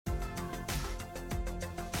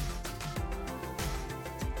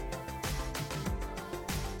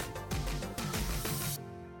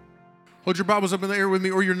Hold your Bibles up in the air with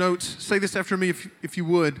me or your notes. Say this after me if you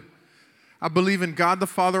would. I believe in God the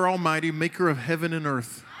Father Almighty, maker of heaven and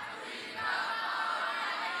earth.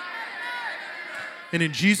 And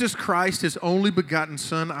in Jesus Christ, his only begotten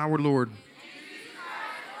Son, our Lord,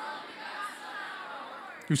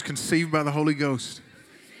 who was conceived by the Holy Ghost,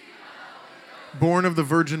 born of the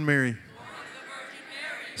Virgin Mary,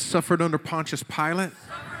 suffered under Pontius Pilate,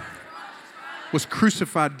 was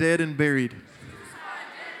crucified, dead, and buried.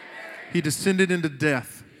 He descended into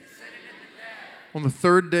death. On the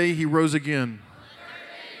third day, he rose again.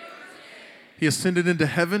 He ascended into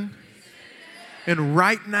heaven and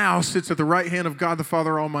right now sits at the right hand of God the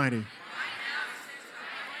Father Almighty.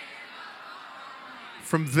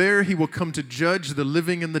 From there, he will come to judge the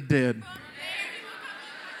living and the dead.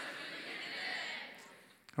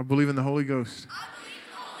 I believe in the Holy Ghost,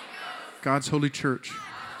 God's holy church,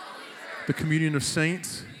 the communion of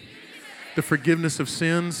saints, the forgiveness of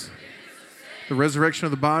sins, the resurrection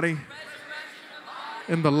of the body,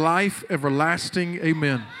 and the life everlasting.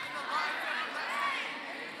 Amen.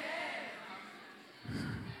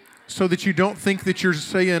 So that you don't think that you're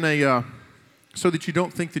saying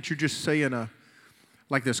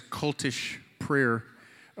like this cultish prayer.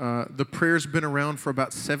 The prayer's been around for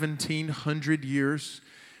about 1,700 years.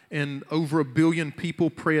 And over 1 billion people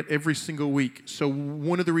pray it every single week. So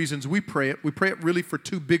one of the reasons we pray it really for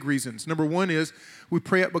two big reasons. Number one is we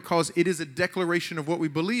pray it because it is a declaration of what we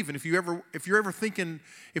believe. And if you're ever thinking,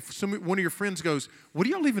 one of your friends goes, "What do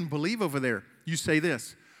y'all even believe over there?" You say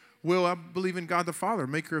this: "Well, I believe in God the Father,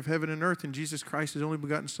 maker of heaven and earth, and Jesus Christ, his only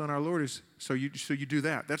begotten Son, our Lord." So you do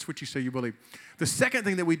that. That's what you say you believe. The second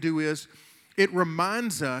thing that we do is it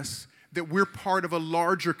reminds us that we're part of a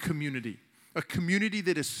larger community. A community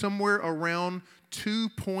that is somewhere around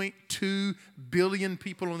 2.2 billion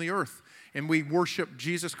people on the earth. And we worship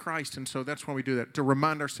Jesus Christ, and so that's why we do that, to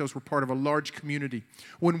remind ourselves we're part of a large community.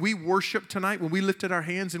 When we worship tonight, when we lifted our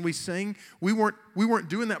hands and we sang, we weren't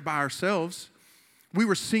doing that by ourselves. We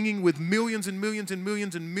were singing with millions and millions and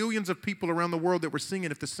millions and millions of people around the world that were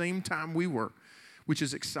singing at the same time we were, which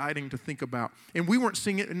is exciting to think about. And we weren't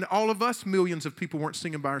singing, and all of us, millions of people, weren't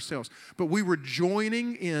singing by ourselves, but we were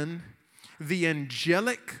joining in the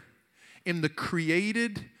angelic and the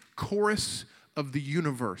created chorus of the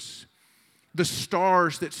universe. The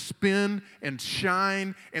stars that spin and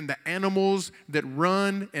shine, and the animals that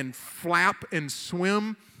run and flap and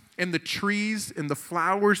swim, and the trees and the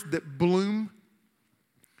flowers that bloom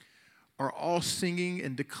are all singing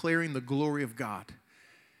and declaring the glory of God.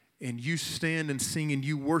 And you stand and sing and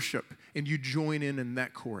you worship and you join in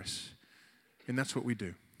that chorus. And that's what we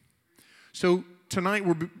do. So tonight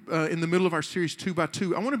we're in the middle of our series 2 by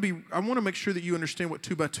 2. I want to make sure that you understand what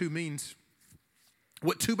 2 by 2 means.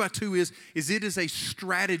 What 2 by 2 is it is a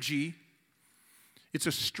strategy. It's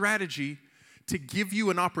a strategy to give you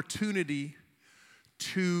an opportunity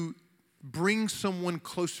to bring someone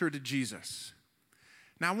closer to Jesus.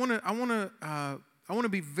 Now I want to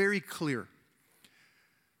be very clear.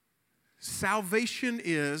 Salvation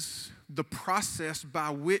is the process by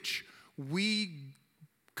which we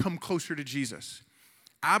come closer to Jesus.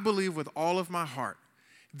 I believe with all of my heart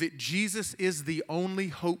that Jesus is the only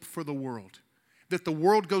hope for the world, that the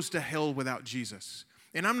world goes to hell without Jesus.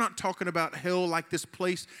 And I'm not talking about hell like this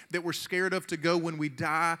place that we're scared of to go when we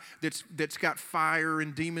die, that's got fire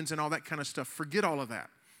and demons and all that kind of stuff. Forget all of that.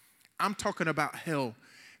 I'm talking about hell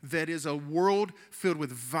that is a world filled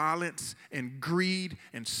with violence and greed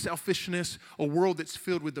and selfishness, a world that's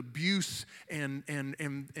filled with abuse and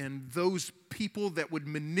those people that would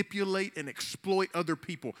manipulate and exploit other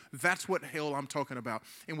people. That's what hell I'm talking about.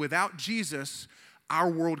 And without Jesus, our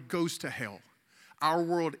world goes to hell. Our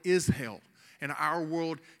world is hell. And our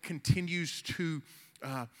world continues to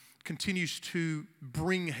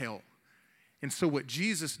bring hell. And so what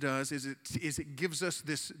Jesus does is it gives us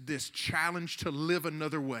this challenge to live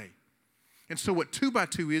another way. And so what 2 by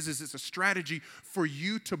 2 is it's a strategy for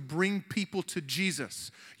you to bring people to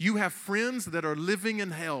Jesus. You have friends that are living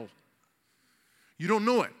in hell. You don't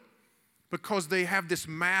know it because they have this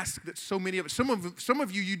mask that so many of us, some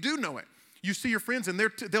of you do know it. You see your friends and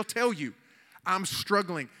they'll tell you, "I'm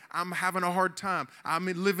struggling. I'm having a hard time. I'm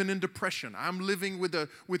living in depression. I'm living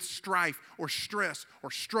with strife or stress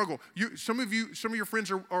or struggle." Some of your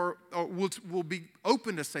friends will be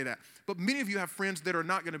open to say that, but many of you have friends that are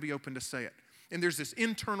not going to be open to say it. And there's this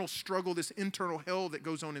internal struggle, this internal hell that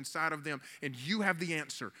goes on inside of them, and you have the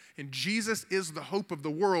answer. And Jesus is the hope of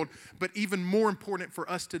the world, but even more important for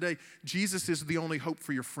us today, Jesus is the only hope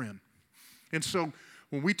for your friend. And so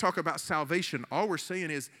when we talk about salvation, all we're saying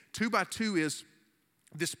is 2 by 2 is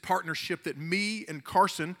this partnership that me and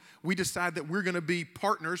Carson, we decide that we're going to be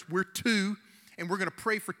partners. We're two, and we're going to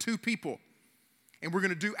pray for two people. And we're going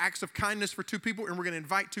to do acts of kindness for two people, and we're going to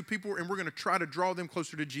invite two people, and we're going to try to draw them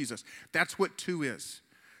closer to Jesus. That's what two is.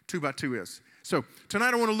 2 by 2 is. So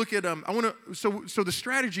tonight I want to look at, so the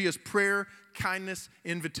strategy is prayer, kindness,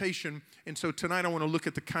 invitation. And so tonight I want to look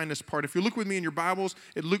at the kindness part. If you look with me in your Bibles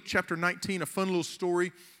at Luke chapter 19, a fun little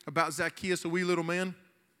story about Zacchaeus, a wee little man.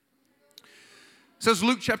 It says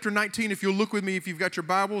Luke chapter 19, if you'll look with me, if you've got your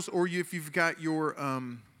Bibles or if you've got your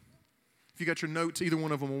notes, either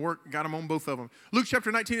one of them will work. Got them on both of them. Luke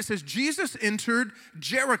chapter 19, it says, Jesus entered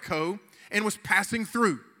Jericho and was passing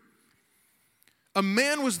through. A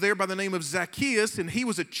man was there by the name of Zacchaeus, and he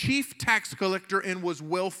was a chief tax collector and was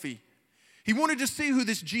wealthy. He wanted to see who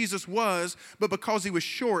this Jesus was, but because he was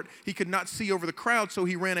short, he could not see over the crowd, so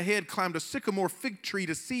he ran ahead, climbed a sycamore fig tree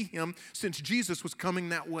to see him, since Jesus was coming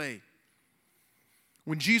that way.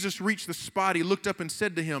 When Jesus reached the spot, he looked up and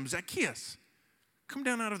said to him, Zacchaeus, come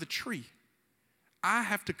down out of the tree. I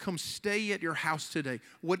have to come stay at your house today.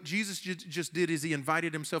 What Jesus just did is he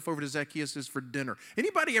invited himself over to Zacchaeus for dinner.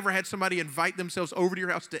 Anybody ever had somebody invite themselves over to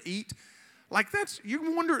your house to eat?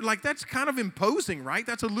 You wonder, that's kind of imposing, right?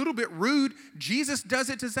 That's a little bit rude. Jesus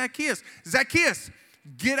does it to Zacchaeus. Zacchaeus,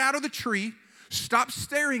 get out of the tree. Stop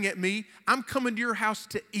staring at me. I'm coming to your house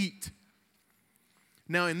to eat.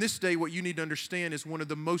 Now, in this day, what you need to understand is one of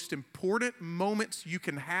the most important moments you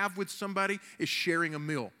can have with somebody is sharing a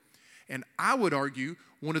meal. And I would argue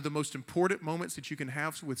one of the most important moments that you can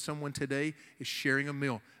have with someone today is sharing a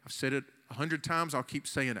meal. I've said it 100 times. I'll keep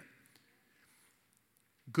saying it.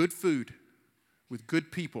 Good food with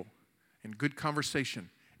good people and good conversation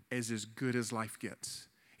is as good as life gets.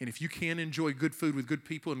 And if you can't enjoy good food with good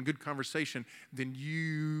people and good conversation, then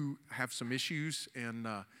you have some issues, and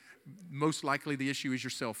most likely the issue is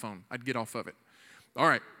your cell phone. I'd get off of it. All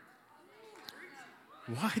right.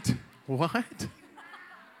 What?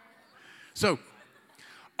 So,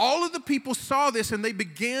 all of the people saw this and they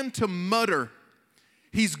began to mutter,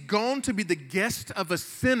 he's gone to be the guest of a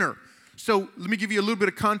sinner. So, let me give you a little bit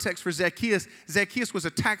of context for Zacchaeus. Zacchaeus was a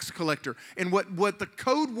tax collector. And what the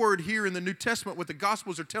code word here in the New Testament, what the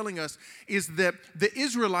Gospels are telling us, is that the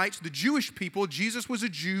Israelites, the Jewish people, Jesus was a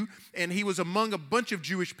Jew, and he was among a bunch of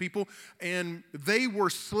Jewish people, and they were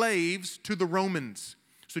slaves to the Romans.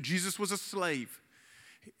 So, Jesus was a slave.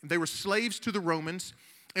 They were slaves to the Romans.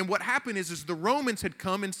 And what happened is the Romans had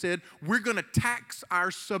come and said, we're going to tax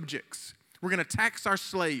our subjects. We're going to tax our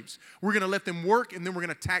slaves. We're going to let them work, and then we're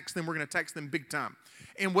going to tax them. We're going to tax them big time.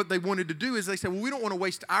 And what they wanted to do is they said, well, we don't want to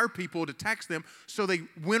waste our people to tax them. So they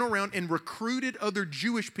went around and recruited other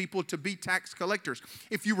Jewish people to be tax collectors.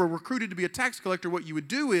 If you were recruited to be a tax collector, what you would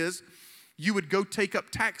do is you would go take up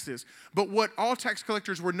taxes. But what all tax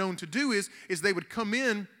collectors were known to do is they would come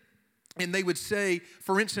in and they would say,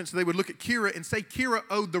 for instance, they would look at Kira and say Kira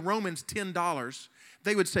owed the Romans $10.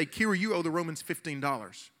 They would say, Kira, you owe the Romans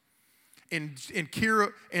 $15. And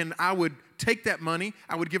Kira and I would take that money,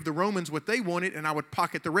 I would give the Romans what they wanted, and I would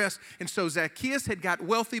pocket the rest. And so Zacchaeus had got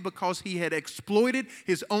wealthy because he had exploited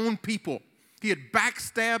his own people. He had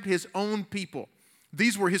backstabbed his own people.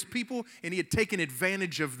 These were his people, and he had taken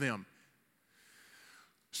advantage of them.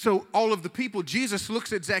 So all of the people, Jesus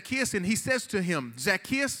looks at Zacchaeus, and he says to him,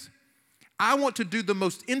 Zacchaeus, I want to do the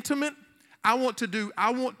most intimate, I want to do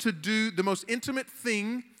the most intimate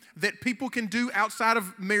thing that people can do outside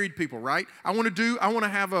of married people, right? I want to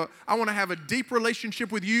have a deep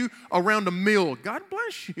relationship with you around a meal. God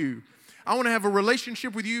bless you. I want to have a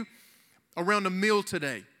relationship with you around a meal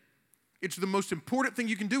today. It's the most important thing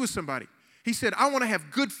you can do with somebody. He said, I want to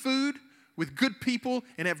have good food with good people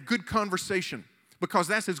and have good conversation because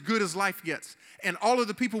that's as good as life gets. And all of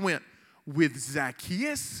the people went, with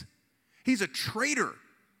Zacchaeus? He's a traitor.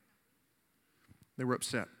 They were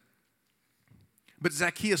upset. But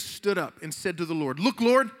Zacchaeus stood up and said to the Lord, look,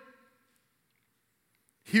 Lord,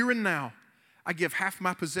 here and now I give half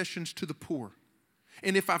my possessions to the poor.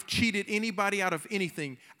 And if I've cheated anybody out of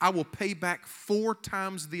anything, I will pay back 4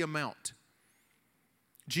 times the amount.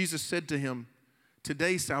 Jesus said to him,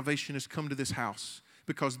 today salvation has come to this house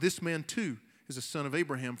because this man too is a son of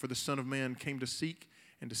Abraham, for the Son of Man came to seek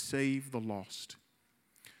and to save the lost.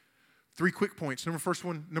 3 quick points. Number first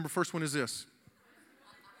one is this.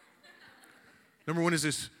 Number 1 is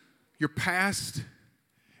this. Your past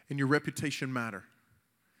and your reputation matter.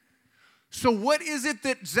 So what is it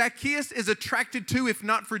that Zacchaeus is attracted to if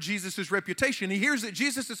not for Jesus' reputation? He hears that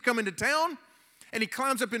Jesus is coming to town, and he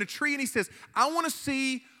climbs up in a tree and he says, I want to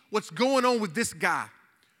see what's going on with this guy.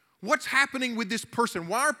 What's happening with this person?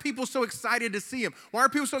 Why are people so excited to see him? Why are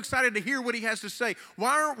people so excited to hear what he has to say?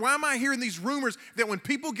 Why am I hearing these rumors that when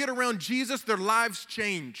people get around Jesus, their lives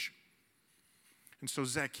change? And so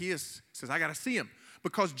Zacchaeus says, I got to see him,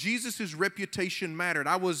 because Jesus' reputation mattered.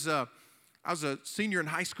 I was a senior in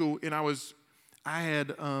high school, and I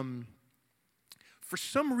had for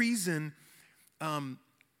some reason,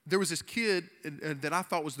 there was this kid that I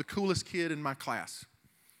thought was the coolest kid in my class,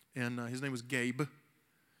 and his name was Gabe.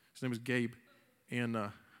 His name was Gabe, and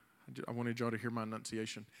I wanted y'all to hear my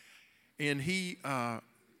enunciation. And he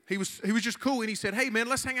was just cool, and he said, "Hey man,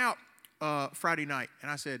 let's hang out Friday night."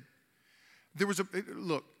 And I said,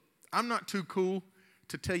 look, I'm not too cool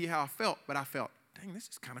to tell you how I felt, but I felt, dang, this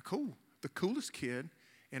is kind of cool. The coolest kid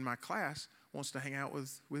in my class wants to hang out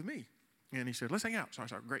with me. And he said, let's hang out. So I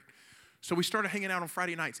said, great. So we started hanging out on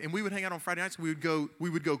Friday nights, and we would hang out on Friday nights. We would go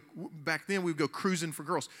back then, we would go cruising for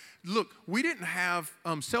girls. Look, we didn't have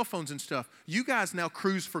cell phones and stuff. You guys now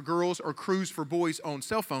cruise for girls or cruise for boys on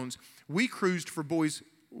cell phones. We cruised for boys.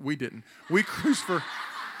 We didn't. We cruised for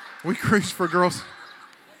girls.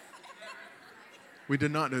 We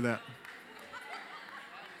did not do that.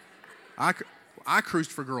 I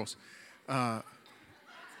cruised for girls.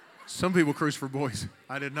 Some people cruise for boys.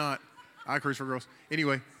 I did not. I cruised for girls.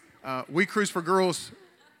 Anyway, we cruised for girls.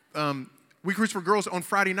 We cruised for girls on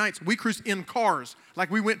Friday nights. We cruised in cars. Like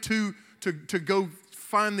we went to go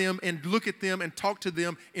find them and look at them and talk to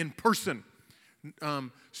them in person.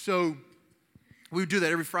 So we would do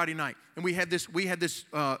that every Friday night. And we had this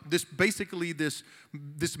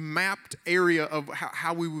mapped area of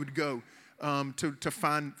how we would go to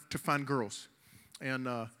find girls.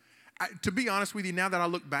 And to be honest with you, now that I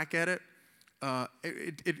look back at it,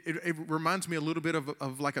 it reminds me a little bit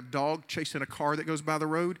of like a dog chasing a car that goes by the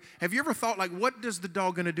road. Have you ever thought, like, what does the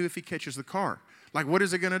dog going to do if he catches the car? Like, what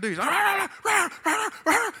is it going to do? He's like,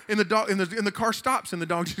 and the car stops, and the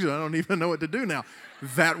dog says, I don't even know what to do now.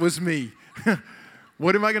 That was me.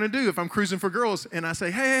 What am I going to do if I'm cruising for girls and I say,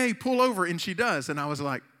 hey, pull over, and she does? And I was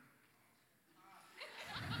like,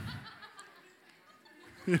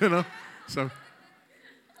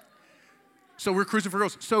 so we're cruising for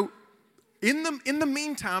girls. So in the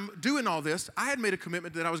meantime, doing all this, I had made a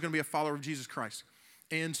commitment that I was going to be a follower of Jesus Christ.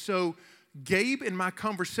 And so Gabe and my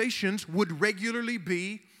conversations would regularly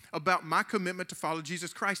be about my commitment to follow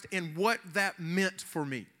Jesus Christ and what that meant for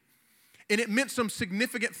me. And it meant some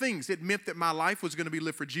significant things. It meant that my life was going to be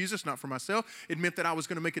lived for Jesus, not for myself. It meant that I was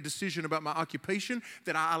going to make a decision about my occupation,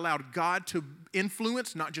 that I allowed God to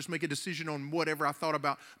influence, not just make a decision on whatever I thought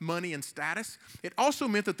about money and status. It also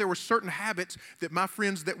meant that there were certain habits that my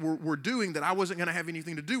friends that were doing that I wasn't going to have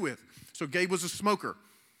anything to do with. So Gabe was a smoker.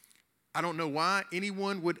 I don't know why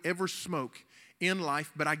anyone would ever smoke in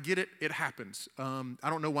life, but I get it. It happens. I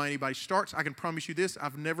don't know why anybody starts. I can promise you this.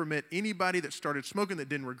 I've never met anybody that started smoking that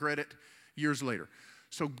didn't regret it years later.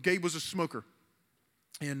 So Gabe was a smoker.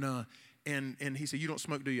 And he said, you don't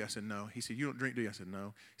smoke, do you? I said, no. He said, you don't drink, do you? I said,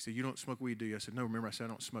 no. He said, you don't smoke weed, do you? I said, no. Remember, I said, I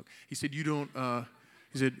don't smoke. He said, you don't,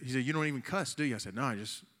 he said, you don't even cuss, do you? I said, no,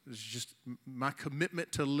 it's just my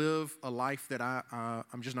commitment to live a life that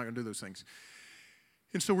I'm just not going to do those things.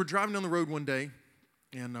 And so we're driving down the road one day,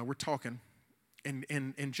 and we're talking,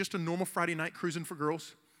 and just a normal Friday night cruising for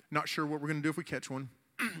girls, not sure what we're going to do if we catch one.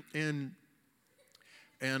 And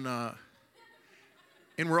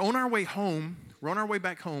we're on our way home. We're on our way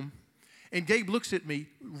back home, and Gabe looks at me,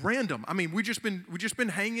 random. I mean, we just been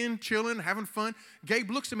hanging, chilling, having fun.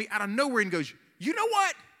 Gabe looks at me out of nowhere and goes, "You know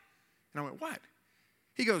what?" And I went, "What?"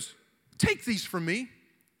 He goes, "Take these from me,"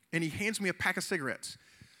 and he hands me a pack of cigarettes.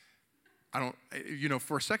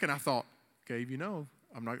 For a second I thought, Gabe,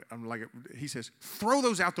 I'm like, he says, "Throw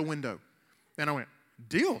those out the window," and I went,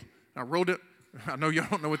 "Deal." I rolled it. I know y'all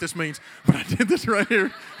don't know what this means, but I did this right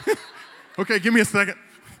here. Okay, give me a second.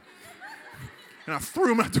 And I threw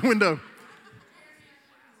them out the window.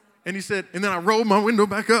 And he said, and then I rolled my window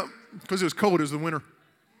back up because it was cold, it was the winter.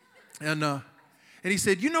 And he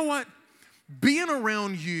said, you know what? Being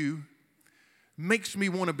around you makes me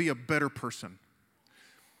want to be a better person.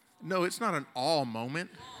 No, it's not an awe moment.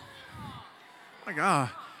 Like,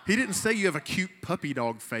 he didn't say you have a cute puppy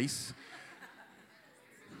dog face.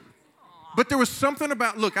 But there was something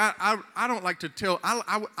about, look, I don't like to tell,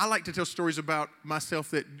 I like to tell stories about myself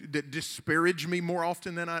that disparage me more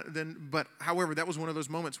often but however, that was one of those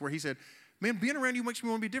moments where he said, man, being around you makes me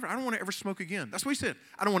want to be different. I don't want to ever smoke again. That's what he said.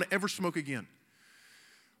 I don't want to ever smoke again.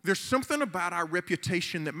 There's something about our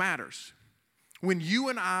reputation that matters. When you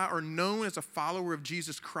and I are known as a follower of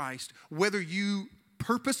Jesus Christ, whether you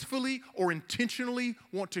purposefully or intentionally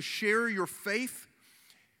want to share your faith,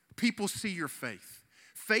 people see your faith.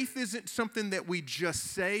 faith isn't something that we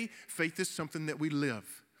just say. Faith is something that we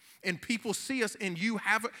live. And people see us, and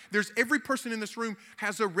there's every person in this room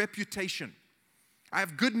has a reputation. I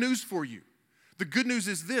have good news for you. The good news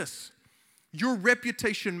is this. Your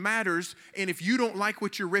reputation matters, and if you don't like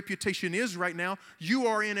what your reputation is right now, you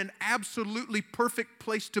are in an absolutely perfect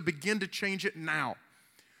place to begin to change it now.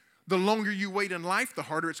 The longer you wait in life, the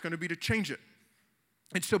harder it's going to be to change it.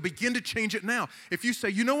 And so begin to change it now. If you say,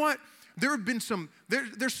 you know what,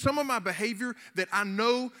 there's some of my behavior that I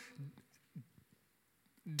know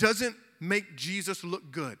doesn't make Jesus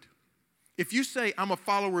look good. If you say, I'm a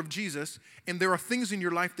follower of Jesus, and there are things in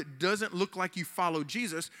your life that doesn't look like you follow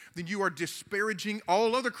Jesus, then you are disparaging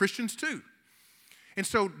all other Christians too. And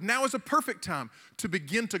so now is a perfect time to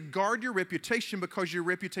begin to guard your reputation, because your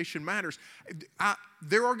reputation matters.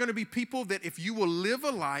 There are going to be people that if you will live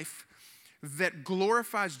a life that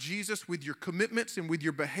glorifies Jesus with your commitments and with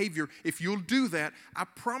your behavior, if you'll do that, I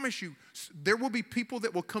promise you, there will be people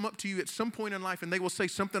that will come up to you at some point in life and they will say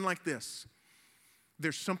something like this.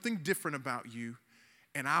 There's something different about you,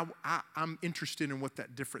 and I'm interested in what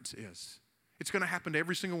that difference is. It's going to happen to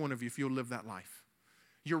every single one of you if you'll live that life.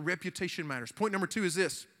 Your reputation matters. Point number 2 is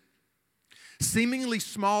this. Seemingly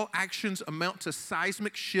small actions amount to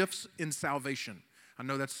seismic shifts in salvation. I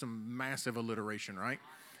know that's some massive alliteration, right?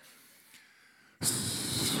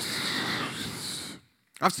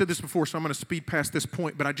 I've said this before, so I'm going to speed past this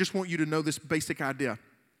point, but I just want you to know this basic idea.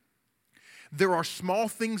 There are small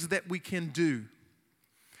things that we can do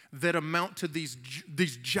that amount to these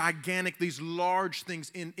gigantic, these large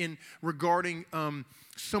things in regarding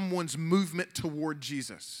someone's movement toward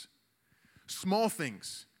Jesus. Small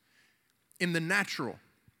things in the natural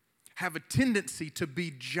have a tendency to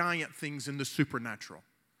be giant things in the supernatural.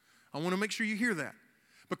 I want to make sure you hear that,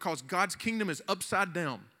 because God's kingdom is upside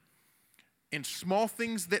down, and small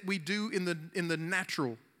things that we do in the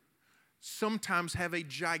natural sometimes have a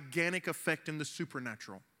gigantic effect in the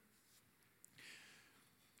supernatural.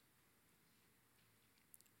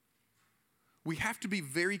 We have to be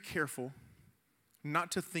very careful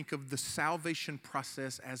not to think of the salvation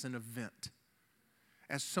process as an event,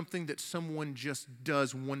 as something that someone just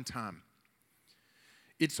does one time.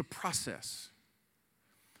 It's a process.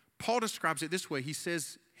 Paul describes it this way. He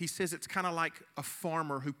says it's kind of like a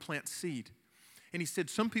farmer who plants seed. And he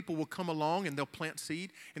said some people will come along and they'll plant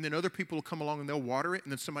seed, and then other people will come along and they'll water it,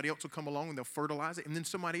 and then somebody else will come along and they'll fertilize it, and then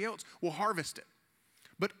somebody else will harvest it.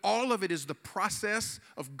 But all of it is the process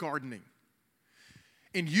of gardening.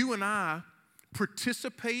 And you and I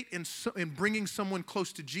participate in bringing someone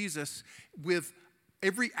close to Jesus with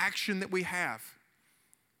every action that we have.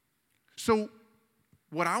 So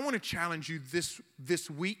what I want to challenge you this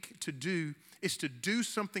week to do is to do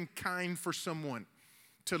something kind for someone,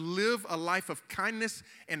 to live a life of kindness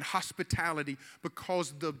and hospitality,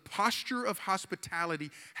 because the posture of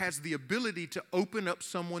hospitality has the ability to open up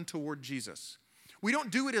someone toward Jesus. We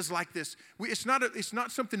don't do it as like this. It's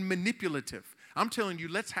not something manipulative. I'm telling you,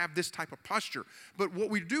 let's have this type of posture. But what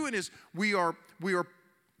we're doing is we are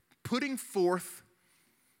putting forth,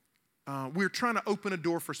 we're trying to open a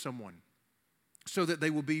door for someone so that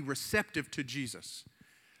they will be receptive to Jesus.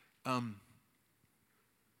 When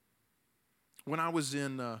I was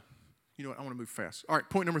in, you know what, I want to move fast. All right,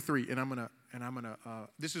 point number 3, and I'm gonna.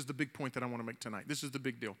 This is the big point that I want to make tonight. This is the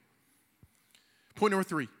big deal. Point number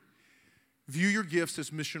 3. View your gifts as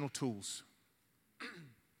missional tools.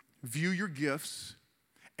 View your gifts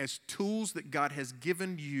as tools that God has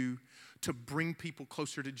given you to bring people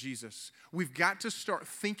closer to Jesus. We've got to start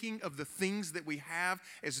thinking of the things that we have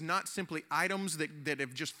as not simply items that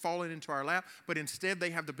have just fallen into our lap, but instead they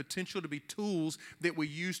have the potential to be tools that we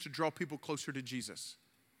use to draw people closer to Jesus.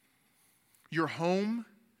 Your home,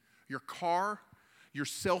 your car, your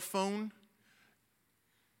cell phone,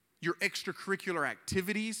 your extracurricular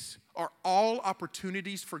activities are all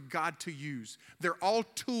opportunities for God to use. They're all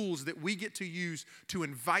tools that we get to use to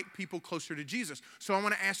invite people closer to Jesus. So I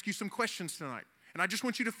want to ask you some questions tonight, and I just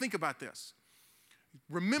want you to think about this.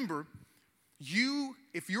 Remember,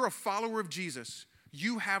 if you're a follower of Jesus,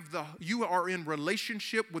 you are in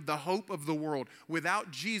relationship with the hope of the world.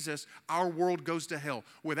 Without Jesus, our world goes to hell.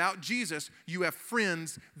 Without Jesus, you have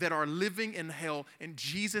friends that are living in hell, and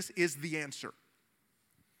Jesus is the answer.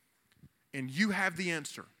 And you have the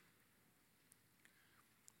answer.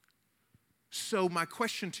 So my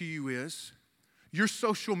question to you is, your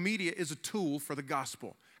social media is a tool for the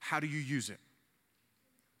gospel. How do you use it?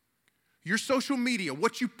 Your social media,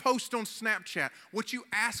 what you post on Snapchat, what you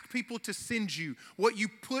ask people to send you, what you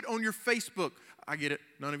put on your Facebook. I get it.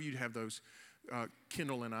 None of you have those.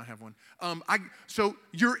 Kendall and I have one. So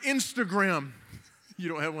your Instagram. You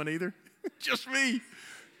don't have one either? Just me.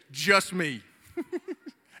 Just me.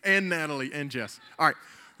 And Natalie and Jess. All right.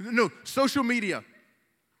 No, social media.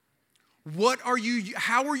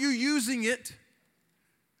 How are you using it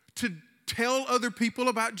to tell other people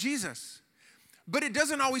about Jesus? But it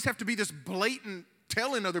doesn't always have to be this blatant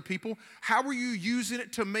telling other people. How are you using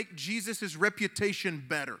it to make Jesus' reputation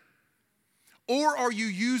better? Or are you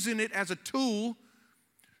using it as a tool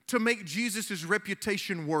to make Jesus'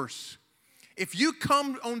 reputation worse? If you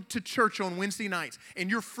come to church on Wednesday nights and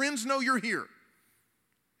your friends know you're here,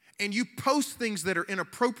 and you post things that are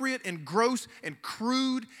inappropriate and gross and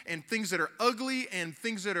crude and things that are ugly and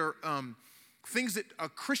things that a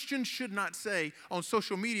Christian should not say on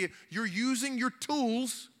social media, you're using your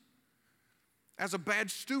tools as a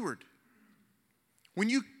bad steward. When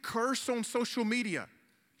you curse on social media,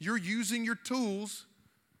 you're using your tools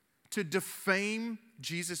to defame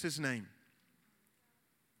Jesus' name.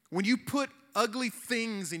 When you put ugly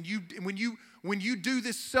things and when you do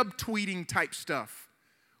this subtweeting type stuff,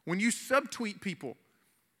 when you subtweet people,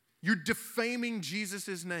 you're defaming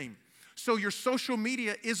Jesus' name. So your social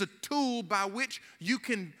media is a tool by which you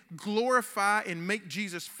can glorify and make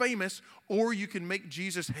Jesus famous, or you can make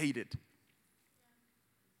Jesus hated.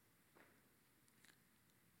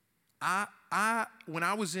 When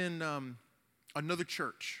I was in another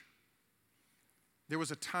church, there was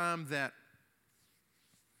a time that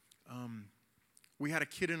we had a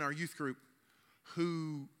kid in our youth group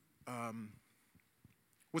who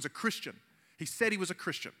was a Christian. He said he was a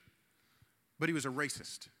Christian, but he was a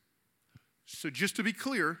racist. So just to be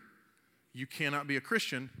clear, you cannot be a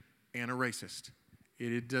Christian and a racist.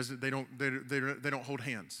 They don't hold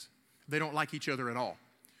hands. They don't like each other at all.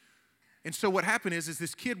 And so what happened is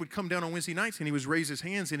this kid would come down on Wednesday nights and he would raise his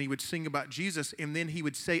hands and he would sing about Jesus, and then he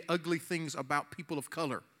would say ugly things about people of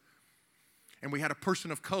color. And we had a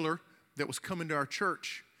person of color that was coming to our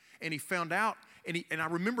church, and he found out, and I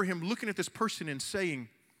remember him looking at this person and saying,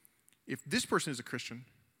 if this person is a Christian,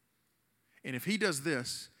 and if he does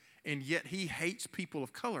this, and yet he hates people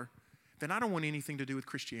of color, then I don't want anything to do with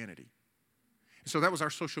Christianity. So that was our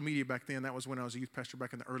social media back then. That was when I was a youth pastor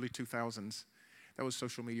back in the early 2000s. That was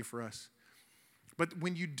social media for us. But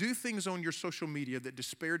when you do things on your social media that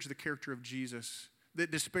disparage the character of Jesus,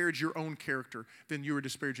 that disparage your own character, then you are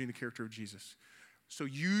disparaging the character of Jesus. So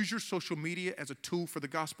use your social media as a tool for the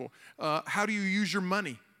gospel. How do you use your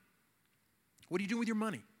money? What do you do with your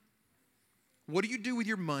money? What do you do with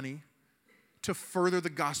your money to further the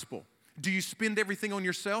gospel? Do you spend everything on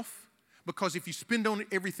yourself? Because if you spend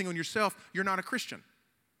everything on yourself, you're not a Christian.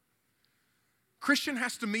 Christian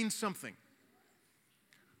has to mean something.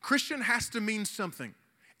 Christian has to mean something.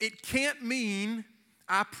 It can't mean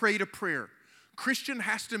I prayed a prayer. Christian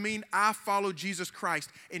has to mean I follow Jesus Christ,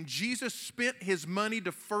 and Jesus spent his money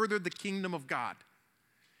to further the kingdom of God.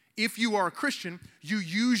 If you are a Christian, you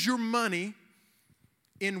use your money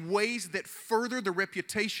in ways that further the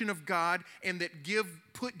reputation of God and that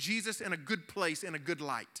put Jesus in a good place, in a good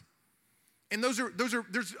light. And there's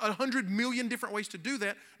 100 million different ways to do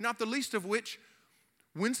that, not the least of which,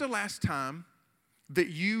 when's the last time that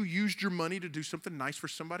you used your money to do something nice for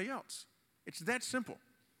somebody else? It's that simple.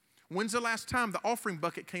 When's the last time the offering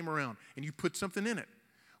bucket came around and you put something in it?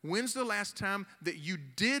 When's the last time that you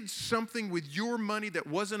did something with your money that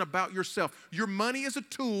wasn't about yourself? Your money is a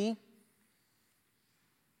tool,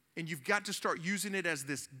 and you've got to start using it as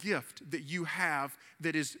this gift that you have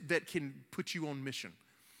that can put you on mission.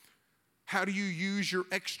 How do you use your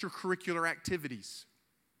extracurricular activities?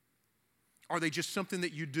 Are they just something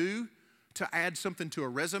that you do to add something to a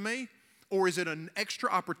resume? Or is it an extra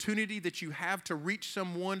opportunity that you have to reach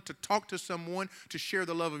someone, to talk to someone, to share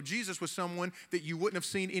the love of Jesus with someone that you wouldn't have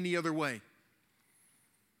seen any other way?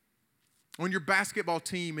 On your basketball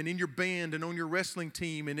team and in your band and on your wrestling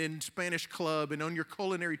team and in Spanish club and on your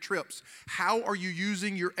culinary trips, how are you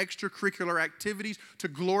using your extracurricular activities to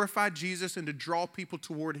glorify Jesus and to draw people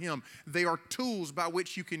toward him? They are tools by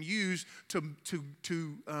which you can use to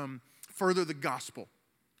further the gospel.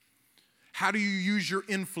 How do you use your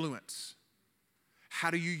influence? How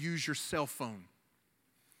do you use your cell phone?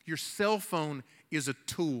 Your cell phone is a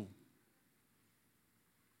tool.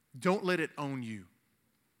 Don't let it own you.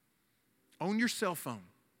 Own your cell phone.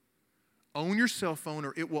 Own your cell phone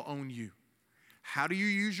or it will own you. How do you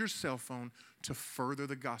use your cell phone to further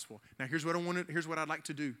the gospel? Now here's what I'd like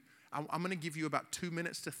to do. I'm going to give you about 2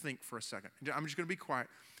 minutes to think for a second. I'm just going to be quiet.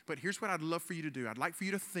 But here's what I'd love for you to do. I'd like for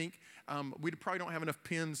you to think. We probably don't have enough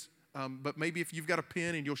pens. But maybe if you've got a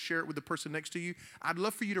pen and you'll share it with the person next to you, I'd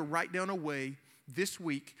love for you to write down a way this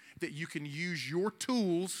week that you can use your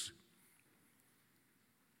tools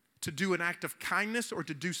to do an act of kindness or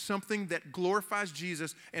to do something that glorifies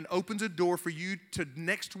Jesus and opens a door for you to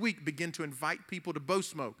next week begin to invite people to Bow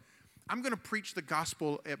Smoke. I'm going to preach the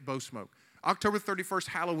gospel at Bow Smoke. October 31st,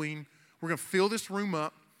 Halloween, we're going to fill this room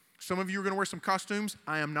up. Some of you are going to wear some costumes.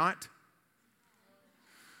 I am not.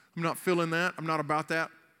 I'm not feeling that. I'm not about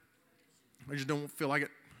that. I just don't feel like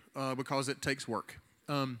it because it takes work.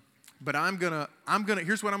 But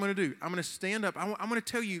here's what I'm going to do. I'm going to stand up. I'm going to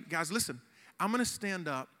tell you, guys, listen. I'm going to stand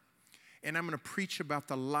up and I'm going to preach about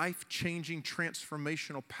the life-changing,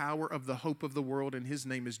 transformational power of the hope of the world, and his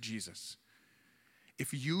name is Jesus.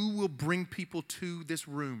 If you will bring people to this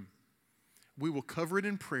room, we will cover it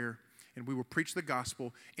in prayer, and we will preach the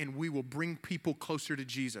gospel, and we will bring people closer to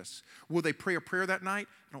Jesus. Will they pray a prayer that night?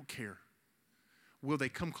 I don't care. Will they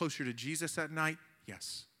come closer to Jesus that night?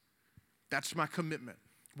 Yes. That's my commitment.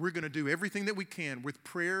 We're going to do everything that we can with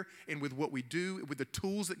prayer and with what we do, with the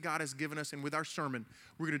tools that God has given us, and with our sermon.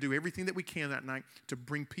 We're going to do everything that we can that night to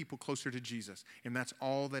bring people closer to Jesus, and that's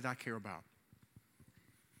all that I care about.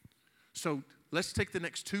 So let's take the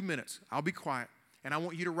next 2 minutes. I'll be quiet, and I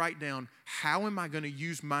want you to write down, how am I going to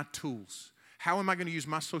use my tools? How am I going to use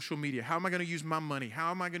my social media? How am I going to use my money?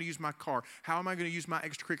 How am I going to use my car? How am I going to use my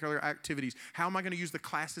extracurricular activities? How am I going to use the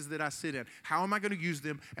classes that I sit in? How am I going to use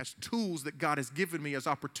them as tools that God has given me, as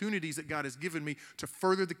opportunities that God has given me to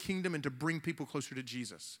further the kingdom and to bring people closer to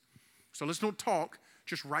Jesus? So let's don't talk,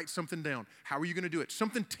 just write something down. How are you going to do it?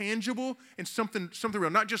 Something tangible and something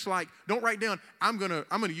real. Not just like, don't write down, I'm going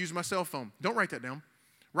to use my cell phone. Don't write that down.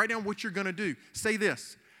 Write down what you're going to do. Say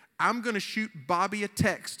this, I'm going to shoot Bobby a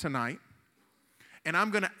text tonight, and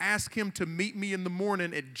I'm going to ask him to meet me in the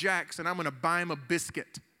morning at Jack's, and I'm going to buy him a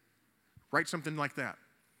biscuit. Write something like that.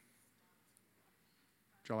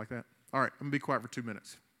 Did y'all like that? All right, I'm going to be quiet for 2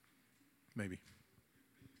 minutes. Maybe.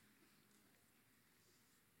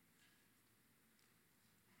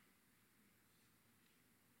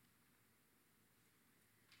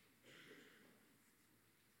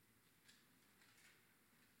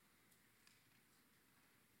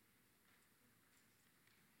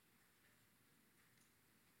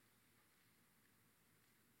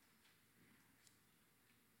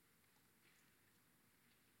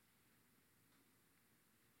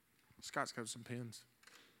 Scott's got some pens.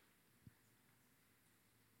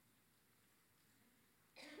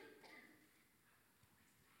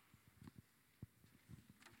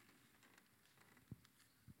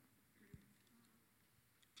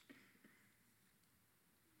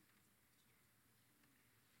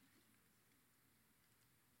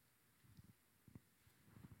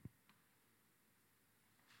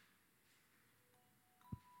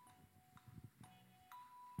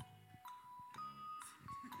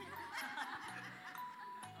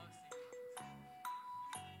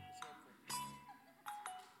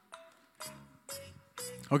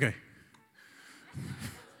 Okay.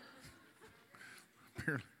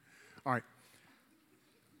 Apparently. All right.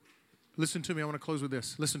 Listen to me. I want to close with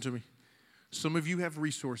this. Listen to me. Some of you have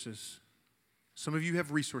resources. Some of you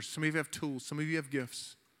have resources. Some of you have tools. Some of you have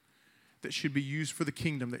gifts that should be used for the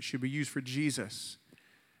kingdom, that should be used for Jesus,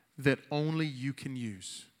 that only you can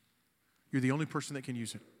use. You're the only person that can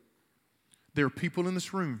use it. There are people in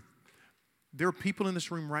this room. There are people in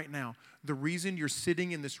this room right now. The reason you're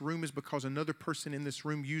sitting in this room is because another person in this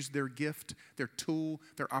room used their gift, their tool,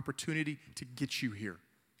 their opportunity to get you here.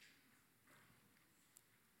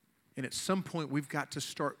 And at some point, we've got to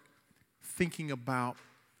start thinking about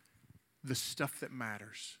the stuff that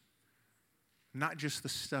matters, not just the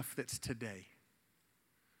stuff that's today.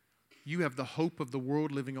 You have the hope of the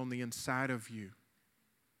world living on the inside of you.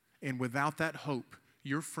 And without that hope,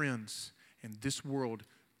 your friends in this world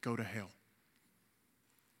go to hell.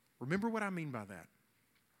 Remember what I mean by that.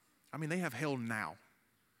 I mean, they have hell now.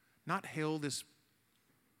 Not hell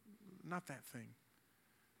not that thing.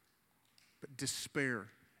 But despair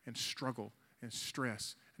and struggle and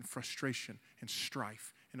stress and frustration and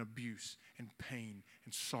strife and abuse and pain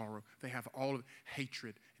and sorrow. They have all of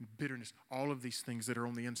hatred and bitterness, all of these things that are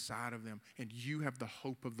on the inside of them. And you have the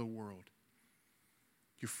hope of the world.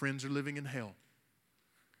 Your friends are living in hell.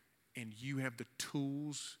 And you have the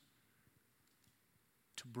tools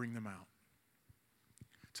to bring them out.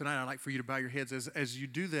 Tonight, I'd like for you to bow your heads. As you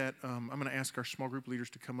do that, I'm going to ask our small group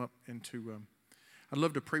leaders to come up and I'd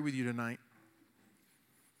love to pray with you tonight.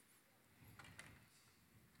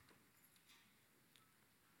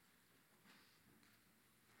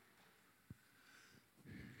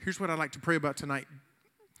 Here's what I'd like to pray about tonight.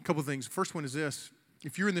 A couple of things. First one is this.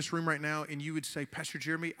 If you're in this room right now and you would say, Pastor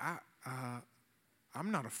Jeremy, I'm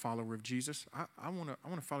not a follower of Jesus. I want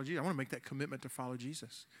to follow Jesus. I want to make that commitment to follow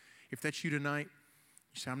Jesus. If that's you tonight,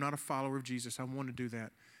 you say, I'm not a follower of Jesus. I want to do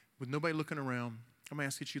that. with nobody looking around, I'm going to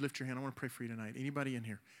ask that you lift your hand. I want to pray for you tonight. Anybody in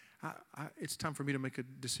here? It's time for me to make a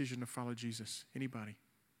decision to follow Jesus. Anybody?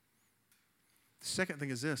 The second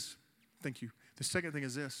thing is this. Thank you. The second thing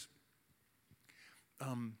is this. I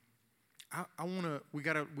want to, we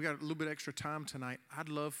got a little bit extra time tonight. I'd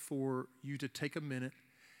love for you to take a minute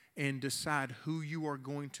and decide who you are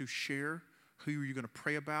going to share, who you're going to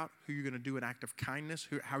pray about, who you're going to do an act of kindness,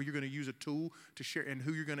 how you're going to use a tool to share, and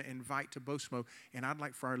who you're going to invite to Bosmo. And I'd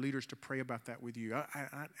like for our leaders to pray about that with you.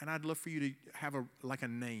 And I'd love for you to have a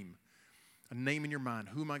name in your mind.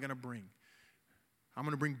 Who am I going to bring? I'm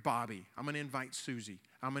going to bring Bobby. I'm going to invite Susie.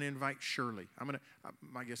 I'm going to invite Shirley.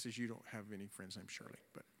 My guess is you don't have any friends named Shirley,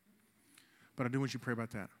 but I do want you to pray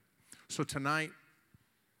about that. So tonight,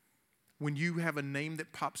 when you have a name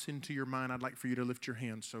that pops into your mind, I'd like for you to lift your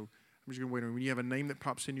hand. So I'm just going to wait a minute. When you have a name that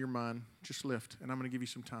pops into your mind, just lift, and I'm going to give you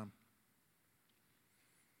some time.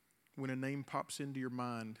 When a name pops into your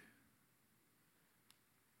mind,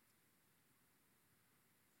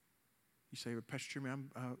 you say, Pastor Jeremy,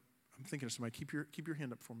 I'm thinking of somebody. Keep your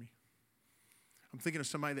hand up for me. I'm thinking of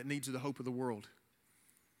somebody that needs the hope of the world.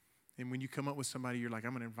 And when you come up with somebody, you're like,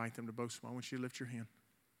 I'm going to invite them to Bosmo. I want you to lift your hand.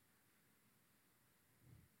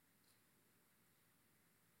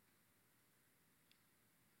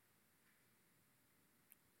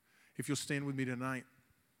 If you'll stand with me tonight.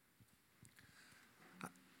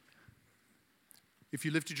 If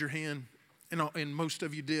you lifted your hand, and most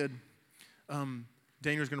of you did,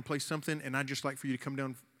 Daniel's going to play something, and I'd just like for you to come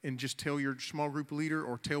down and just tell your small group leader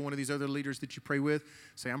or tell one of these other leaders that you pray with,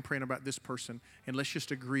 say, I'm praying about this person, and let's just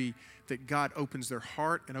agree that God opens their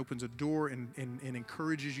heart and opens a door and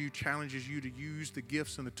encourages you, challenges you to use the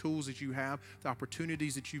gifts and the tools that you have, the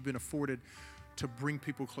opportunities that you've been afforded to bring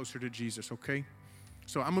people closer to Jesus, okay?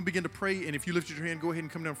 So I'm going to begin to pray, and if you lifted your hand, go ahead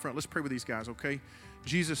and come down front. Let's pray with these guys, okay?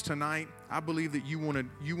 Jesus, tonight, I believe that you want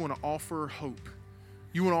to offer hope.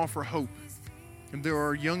 You want to offer hope. And there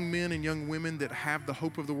are young men and young women that have the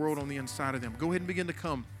hope of the world on the inside of them. Go ahead and begin to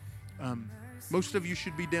come. Most of you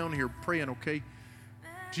should be down here praying, okay?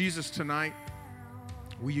 Jesus, tonight,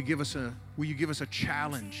 will you give us a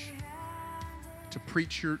challenge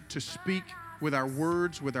to speak with our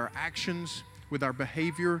words, with our actions, with our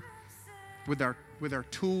behavior, with our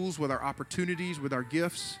tools, with our opportunities, with our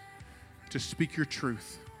gifts, to speak your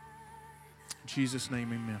truth. In Jesus'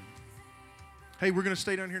 name, amen. Hey, we're going to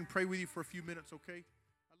stay down here and pray with you for a few minutes, okay?